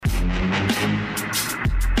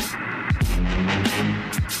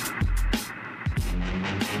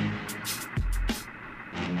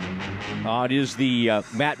It is the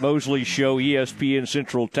Matt Mosley Show, ESPN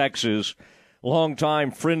Central Texas. Longtime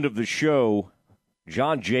friend of the show,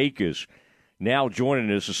 John Jakus, now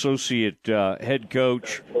joining us, associate head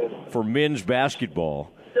coach for men's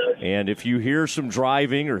basketball. And if you hear some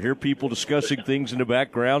driving or hear people discussing things in the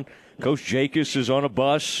background, Coach Jakus is on a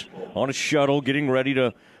bus, on a shuttle, getting ready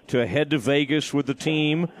to head to Vegas with the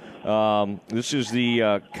team. This is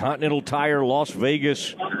the Continental Tire Las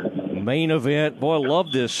Vegas main event. Boy, I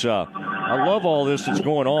love this. I love all this that's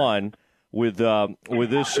going on with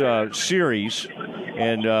this series.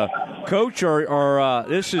 And Coach, y'all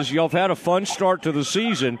have had a fun start to the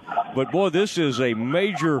season, but boy, this is a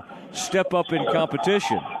major step up in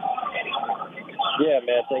competition. Yeah,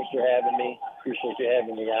 man. Thanks for having me. Appreciate you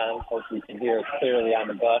having me on. Hope you can hear us clearly on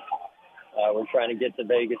the bus. We're trying to get to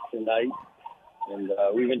Vegas tonight, and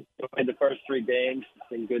we've enjoyed the first 3 games. It's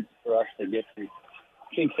been good for us to get some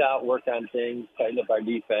kinks out, work on things, tighten up our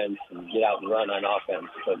defense, and get out and run on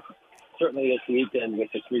offense. But certainly this weekend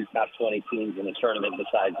with the 3 top 20 teams in the tournament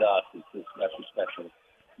besides us, it's a special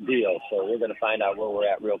deal. So we're going to find out where we're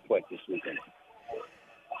at real quick this weekend.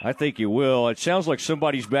 I think you will. It sounds like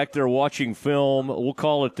somebody's back there watching film. We'll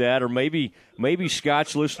call it that, or maybe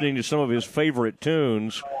Scott's listening to some of his favorite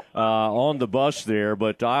tunes on the bus there.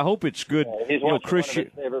 But I hope it's good. Yeah, he's watching one of his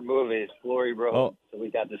favorite movies, Glory Road. Oh. So we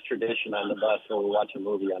got this tradition on the bus where we watch a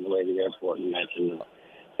movie on the way to the airport. You mentioned the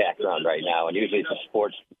background right now, and usually it's a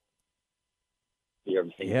sports. You ever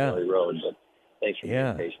seen Glory Road? But thanks for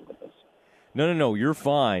being patient with us. No, you're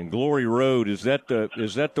fine. Glory Road, is that the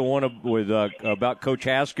one with about Coach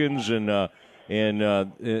Haskins and what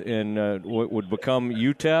would become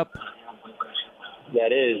UTEP?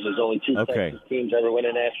 That is. There's only 2 Texas teams ever win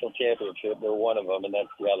a national championship. They're one of them, and that's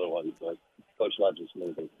the other one. But Coach loves this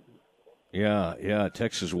movie. Yeah.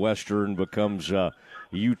 Texas Western becomes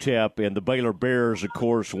UTEP, and the Baylor Bears, of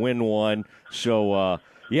course, win one. So, I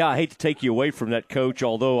hate to take you away from that, Coach,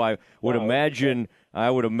 although I would imagine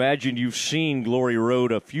you've seen Glory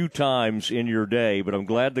Road a few times in your day, but I'm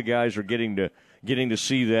glad the guys are getting to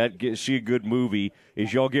see that, see a good movie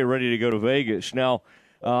as y'all get ready to go to Vegas. Now,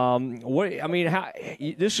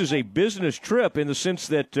 this is a business trip in the sense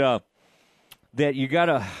that that you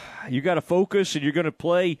gotta focus, and you're going to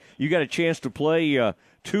play. You got a chance to play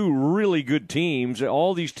 2 really good teams.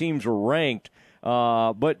 All these teams are ranked.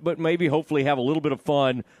 But maybe hopefully have a little bit of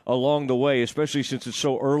fun along the way, especially since it's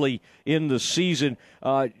so early in the season.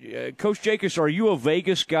 Coach Jakus, are you a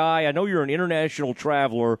Vegas guy? I know you're an international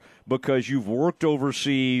traveler because you've worked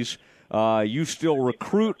overseas. You still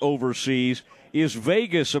recruit overseas. Is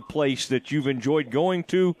Vegas a place that you've enjoyed going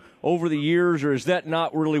to over the years, or is that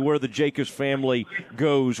not really where the Jakus family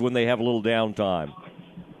goes when they have a little downtime?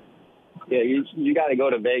 Yeah, you got to go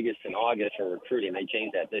to Vegas in August for recruiting. They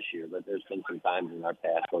changed that this year, but there's been some times in our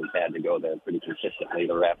past where we've had to go there pretty consistently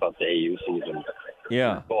to wrap up the AU season.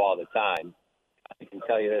 Yeah. Go all the time. I can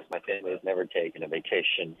tell you this, my family has never taken a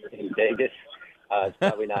vacation in Vegas. It's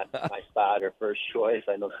probably not my spot or first choice.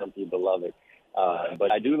 I know some people love it.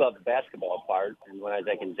 But I do love the basketball part. And when I was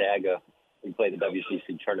at Gonzaga, we played the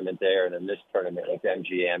WCC tournament there, and then this tournament with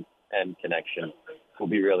MGM and Connection will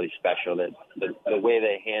be really special. That the way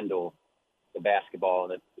they handle the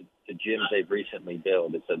basketball and the gyms they've recently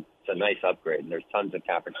built, it's a nice upgrade. And there's tons of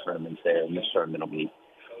conference tournaments there, and this tournament will be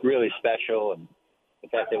really special. And the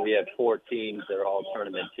fact that we have 4 teams that are all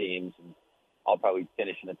tournament teams, and I'll probably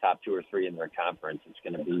finish in the top 2 or 3 in their conference, it's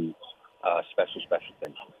going to be a special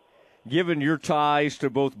thing. Given your ties to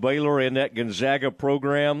both Baylor and that Gonzaga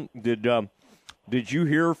program, did you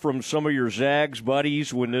hear from some of your Zags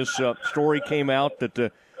buddies when this story came out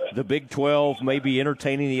that the Big 12 may be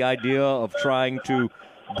entertaining the idea of trying to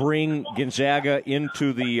bring Gonzaga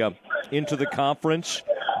into the conference?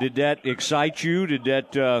 Did that excite you? Did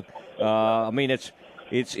that?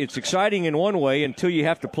 It's exciting in one way until you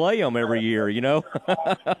have to play them every year. You know,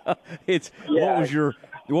 What was your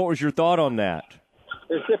thought on that?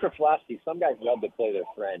 There's different philosophies. Some guys love to play their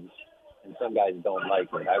friends, and some guys don't like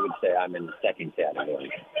it. I would say I'm in the second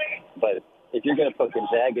category. But if you're going to put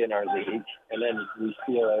Gonzaga in our league, and then we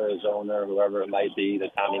steal Arizona or whoever it might be, the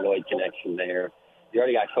Tommy Lloyd connection there, you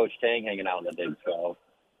already got Coach Tang hanging out in the Big 12.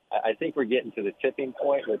 I think we're getting to the tipping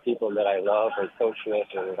point where people that I love or coach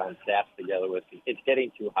with or on staff together with, it's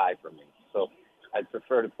getting too high for me. So I'd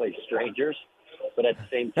prefer to play strangers. But at the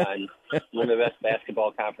same time, we're the best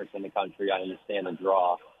basketball conference in the country. I understand the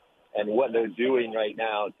draw. And what they're doing right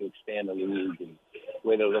now to expand the league and the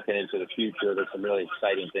way they're looking into the future, there's some really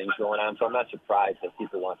exciting things going on. So I'm not surprised that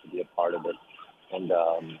people want to be a part of it. And,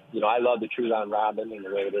 I love the True Round Robin and the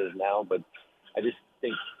way it is now, but I just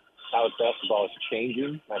think college basketball is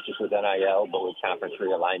changing, not just with NIL, but with conference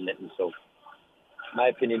realignment. And so my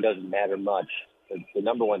opinion doesn't matter much. The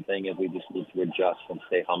number one thing is we just need to adjust and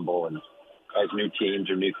stay humble. And as new teams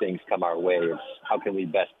or new things come our way, it's how can we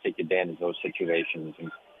best take advantage of those situations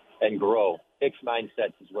and grow. Fixed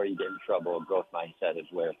mindsets is where you get in trouble. A growth mindset is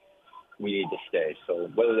where we need to stay. So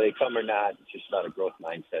whether they come or not, it's just not a growth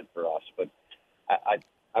mindset for us. But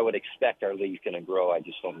I would expect our league's going to grow. I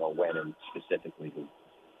just don't know when and specifically who.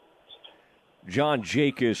 John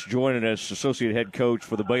Jakus joining us, associate head coach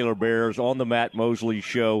for the Baylor Bears on the Matt Mosley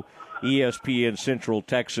Show, ESPN Central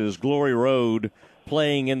Texas. Glory Road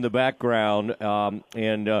playing in the background.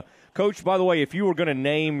 Coach, by the way, if you were going to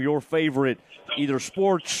name your favorite either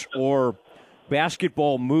sports or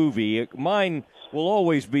basketball movie, mine will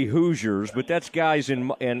always be Hoosiers, but that's guys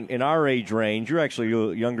in our age range. You're actually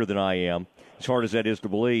younger than I am, as hard as that is to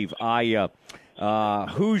believe.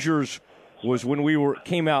 Hoosiers was when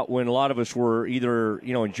came out when a lot of us were either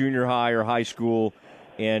in junior high or high school,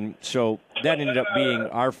 and so that ended up being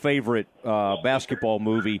our favorite basketball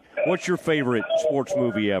movie. What's your favorite sports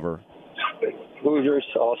movie ever? Hoosiers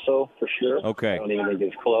also, for sure. Okay. I don't even think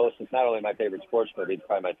it's close. It's not only my favorite sports movie, it's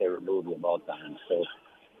probably my favorite movie of all time. So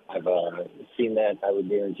I've seen that, I would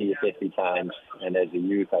guarantee you, 50 times. And as a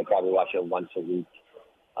youth, I probably watch it once a week.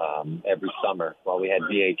 Every summer while we had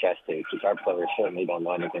VHS tapes, which our players certainly don't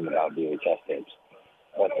know anything about VHS tapes.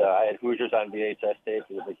 But I had Hoosiers on VHS tapes.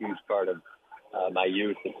 It was a huge part of my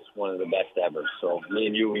youth. It's one of the best ever. So me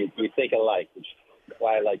and you, we think alike, which is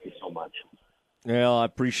why I like you so much. Well, I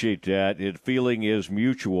appreciate that. The feeling is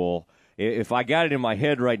mutual. If I got it in my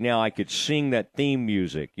head right now, I could sing that theme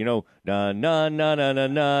music. Na na na na na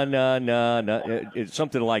na na na. It's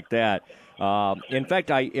something like that. In fact,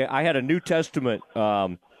 I had a New Testament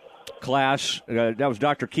class. That was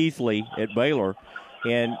Dr. Keithley at Baylor.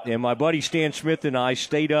 And my buddy Stan Smith and I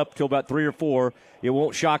stayed up till about 3 or 4. It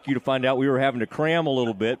won't shock you to find out we were having to cram a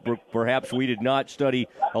little bit. Perhaps we did not study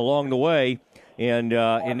along the way. And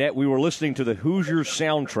that we were listening to the Hoosiers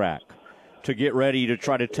soundtrack to get ready to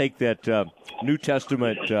try to take that New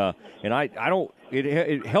Testament. And I don't.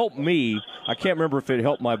 It helped me. I can't remember if it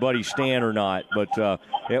helped my buddy Stan or not, but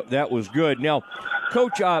that was good. Now,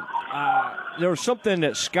 Coach, there was something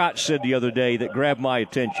that Scott said the other day that grabbed my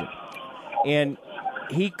attention. And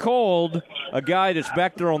he called a guy that's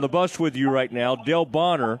back there on the bus with you right now, Dale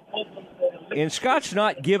Bonner. And Scott's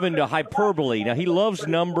not given to hyperbole. Now, he loves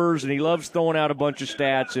numbers, and he loves throwing out a bunch of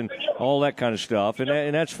stats and all that kind of stuff,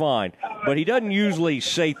 and that's fine. But he doesn't usually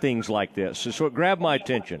say things like this, so it grabbed my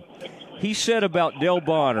attention. He said about Dale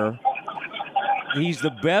Bonner, he's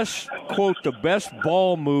the best, quote, the best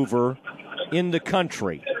ball mover in the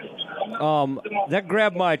country. That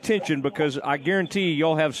grabbed my attention because I guarantee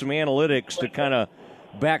y'all have some analytics to kind of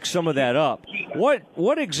back some of that up.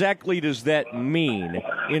 What exactly does that mean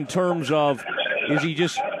in terms of does he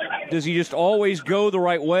just always go the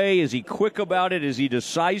right way? Is he quick about it? Is he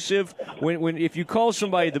decisive? If you call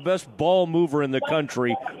somebody the best ball mover in the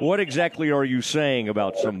country, what exactly are you saying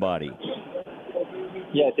about somebody?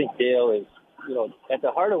 Yeah, I think Dale is, at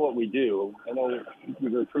the heart of what we do. I know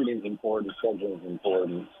recruiting is important, scheduling is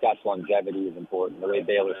important, Scott's longevity is important, the way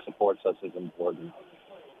Baylor supports us is important.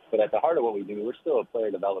 But at the heart of what we do, we're still a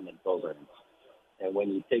player development program. And when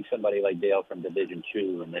you take somebody like Dale from Division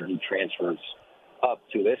II and then he transfers up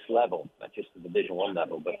to this level, not just the Division I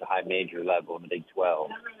level, but the high major level in the Big 12,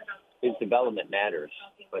 his development matters.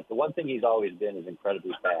 But the one thing he's always been is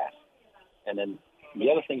incredibly fast. And then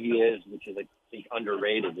the other thing he is, which is I think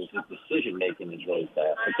underrated, is his decision-making is really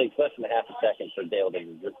fast. It takes less than half a second for Dale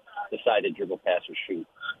to decide to dribble, pass, or shoot.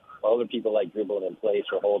 While other people like dribbling in place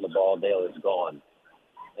or holding the ball, Dale is gone.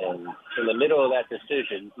 And in the middle of that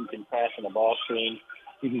decision, he can pass in a ball screen.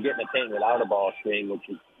 He can get in the paint without a ball screen, which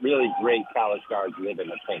is really great college guards live in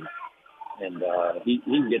the paint. And he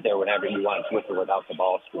can get there whenever he wants with or without the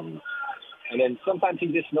ball screen. And then sometimes he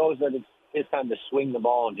just knows that it's his time to swing the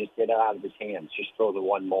ball and just get it out of his hands, just throw the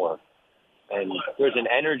one more. And there's an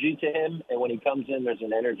energy to him, and when he comes in, there's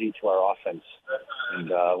an energy to our offense.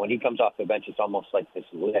 And when he comes off the bench, it's almost like this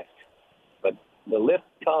lift. But the lift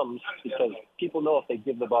comes because people know if they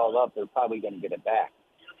give the ball up, they're probably going to get it back.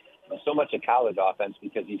 There's so much of college offense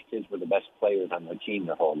because these kids were the best players on their team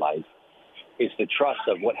their whole life. It's the trust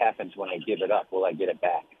of what happens when I give it up. Will I get it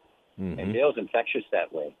back? Mm-hmm. And Dale's infectious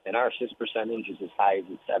that way. And our assist percentage is as high as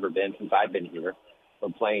it's ever been since I've been here. We're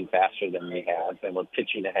playing faster than we have, and we're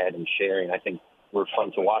pitching ahead and sharing. I think we're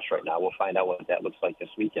fun to watch right now. We'll find out what that looks like this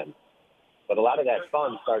weekend. But a lot of that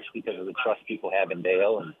fun starts because of the trust people have in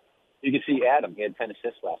Dale. And you can see Adam. He had 10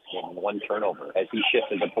 assists last game and 1 turnover. As he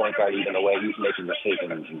shifted the point guard, even the way he's making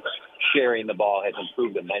decisions and sharing the ball has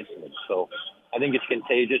improved immensely. So I think it's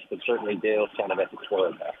contagious, but certainly Dale's kind of at the core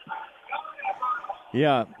of that.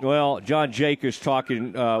 Yeah, well, John Jakus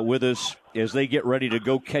talking with us as they get ready to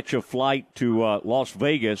go catch a flight to Las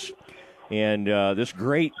Vegas, and this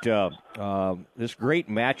great matchup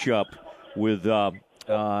with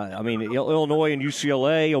Illinois and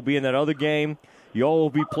UCLA will be in that other game. Y'all will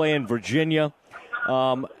be playing Virginia.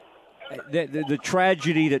 The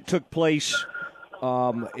tragedy that took place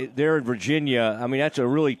there in Virginia, I mean, that's a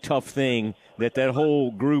really tough thing that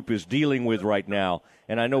whole group is dealing with right now.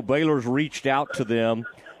 And I know Baylor's reached out to them.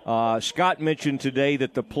 Scott mentioned today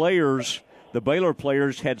that the Baylor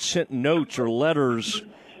players had sent notes or letters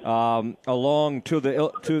along to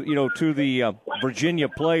the Virginia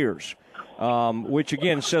players, which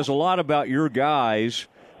again says a lot about your guys.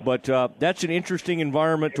 But that's an interesting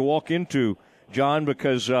environment to walk into, John,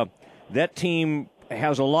 because that team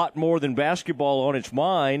has a lot more than basketball on its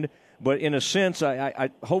mind. But in a sense, I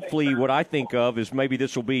hopefully what I think of is maybe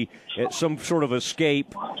this will be some sort of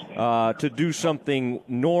escape to do something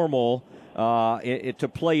normal to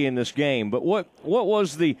play in this game. But what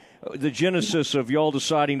was the genesis of y'all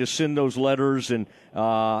deciding to send those letters? And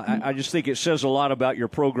I just think it says a lot about your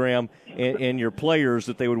program and your players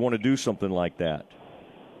that they would want to do something like that.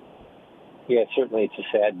 Yeah, certainly it's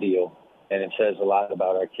a sad deal, and it says a lot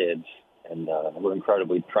about our kids. And we're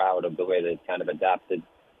incredibly proud of the way they've kind of adopted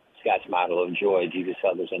Scott's model of joy, Jesus,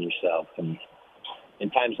 others, and yourself. And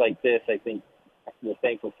in times like this, I think we're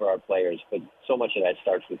thankful for our players, but so much of that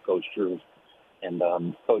starts with Coach Drew. And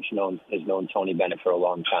Coach has known Tony Bennett for a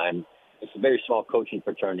long time. It's a very small coaching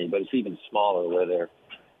fraternity, but it's even smaller where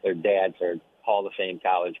their dads are Hall of Fame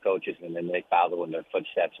college coaches, and then they follow in their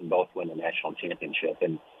footsteps and both win the national championship.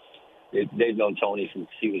 And they've known Tony since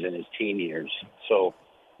he was in his teen years. So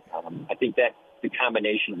I think that the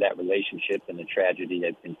combination of that relationship and the tragedy,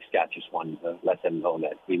 I think Scott just wanted to let them know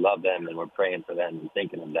that we love them and we're praying for them and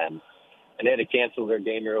thinking of them. And they had to cancel their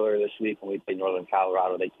game earlier this week when we played Northern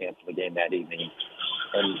Colorado. They canceled the game that evening.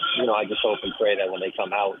 And, I just hope and pray that when they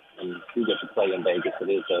come out and do get to play in Vegas,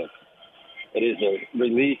 it is a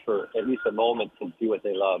relief or at least a moment to do what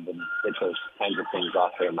they love and get those kinds of things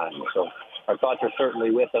off their mind. So our thoughts are certainly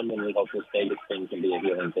with them, and we hope this Vegas thing can be a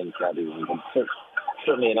healing thing for everyone. But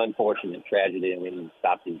certainly an unfortunate tragedy, and we need to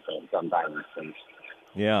stop these gun violence things.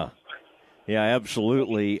 Yeah,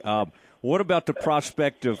 absolutely. What about the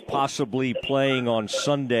prospect of possibly playing on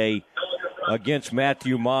Sunday against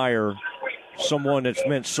Matthew Meyer, someone that's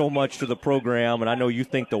meant so much to the program, and I know you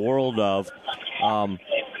think the world of?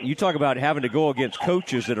 You talk about having to go against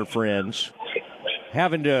coaches that are friends,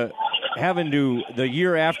 having to the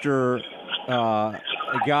year after a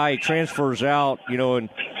guy transfers out, and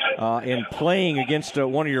playing against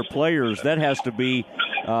one of your players, that has to be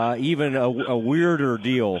even a weirder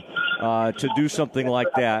deal to do something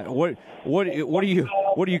like that. What do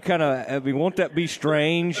you kind of? I mean, won't that be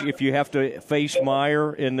strange if you have to face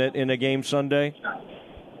Meyer in a game Sunday?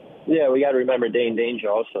 Yeah, we got to remember Dane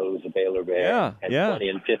Danger also, who's a Baylor Bear. Had 20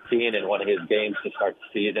 and 15 in one of his games to start the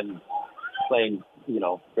season, playing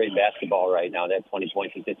great basketball right now. They had 20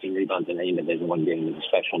 points and 15 rebounds in the Division I game. It was a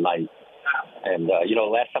special night. And,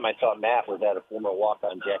 last time I saw Matt was at a former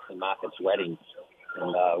walk-on Jackson Moffitt's wedding.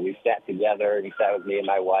 And we sat together, and he sat with me and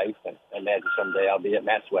my wife. And I imagine someday I'll be at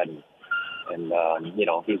Matt's wedding. And,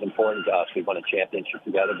 he's important to us. We've won a championship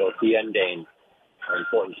together. Both he and Dane are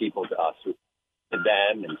important people to us. We to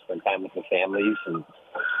them and spend time with the families. And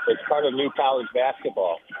it's part of new college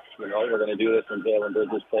basketball. We're going to do this when Jalen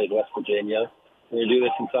Bridges played West Virginia. We're going to do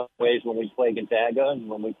this in some ways when we play Gonzaga and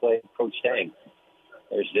when we play Coach Tang.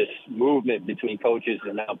 There's this movement between coaches,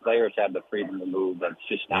 and now players have the freedom to move. That's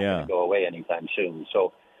just not going to go away anytime soon.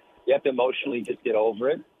 So you have to emotionally just get over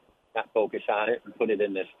it, not focus on it, and put it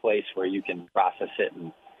in this place where you can process it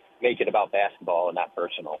and make it about basketball and not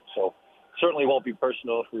personal. So certainly won't be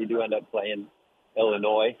personal if we do end up playing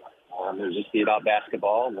Illinois. It'll just be about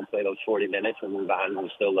basketball, and we'll play those 40 minutes and move on. We'll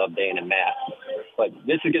still love Dane and Matt. But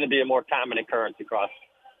this is going to be a more common occurrence across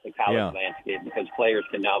the college landscape because players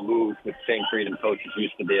can now move with the same freedom coaches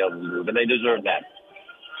used to be able to move, and they deserve that.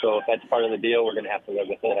 So if that's part of the deal, we're going to have to live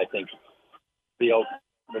with it. I think we'll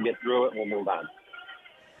get through it and we'll move on.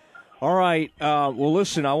 All right. Well,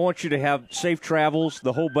 listen, I want you to have safe travels,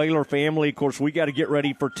 the whole Baylor family. Of course, we got to get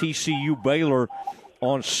ready for TCU Baylor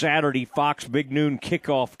on Saturday, Fox Big Noon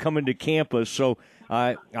kickoff coming to campus. So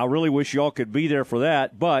I really wish y'all could be there for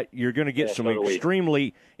that, but you're going to get some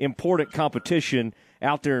extremely important competition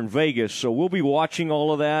out there in Vegas. So we'll be watching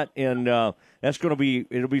all of that, and it'll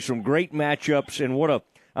be some great matchups.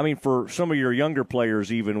 And for some of your younger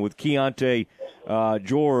players, even with Keontae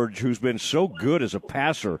George, who's been so good as a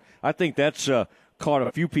passer, I think that's caught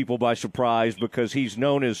a few people by surprise because he's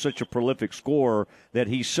known as such a prolific scorer, that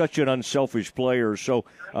he's such an unselfish player. So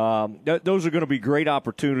those are going to be great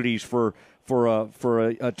opportunities for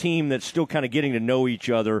a team that's still kind of getting to know each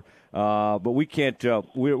other. But we can't.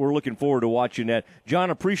 We're looking forward to watching that. John,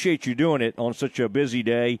 appreciate you doing it on such a busy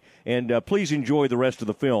day, and please enjoy the rest of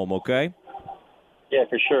the film. Okay. Yeah,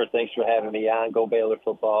 for sure. Thanks for having me on. Go Baylor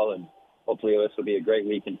football, and hopefully this will be a great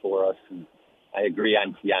weekend for us. And I agree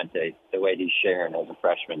on Keontae. The way he's sharing as a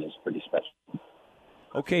freshman is pretty special.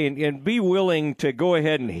 Okay, and be willing to go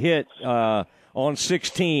ahead and hit on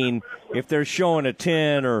 16 if they're showing a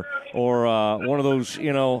 10 or one of those,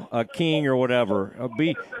 a king or whatever.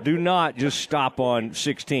 Do not just stop on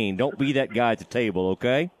 16. Don't be that guy at the table,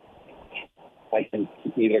 okay? I can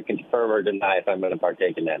either confirm or deny if I'm going to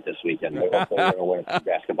partake in that this weekend. Hopefully we're going to win 2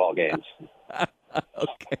 basketball games.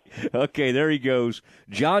 Okay, there he goes.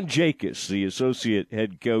 John Jakus, the associate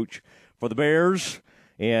head coach for the Bears,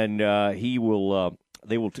 and they will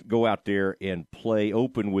go out there and play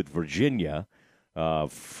open with Virginia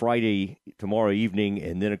Friday, tomorrow evening,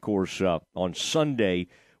 and then, of course, on Sunday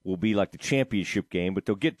will be like the championship game, but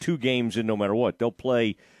they'll get 2 games in no matter what. They'll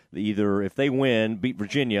play either, if they beat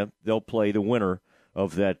Virginia, they'll play the winner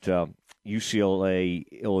of that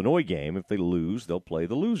UCLA-Illinois game. If they lose, they'll play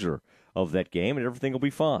the loser of that game, and everything will be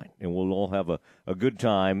fine. And we'll all have a good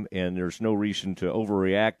time, and there's no reason to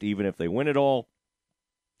overreact, even if they win it all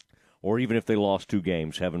or even if they lost 2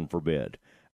 games, heaven forbid.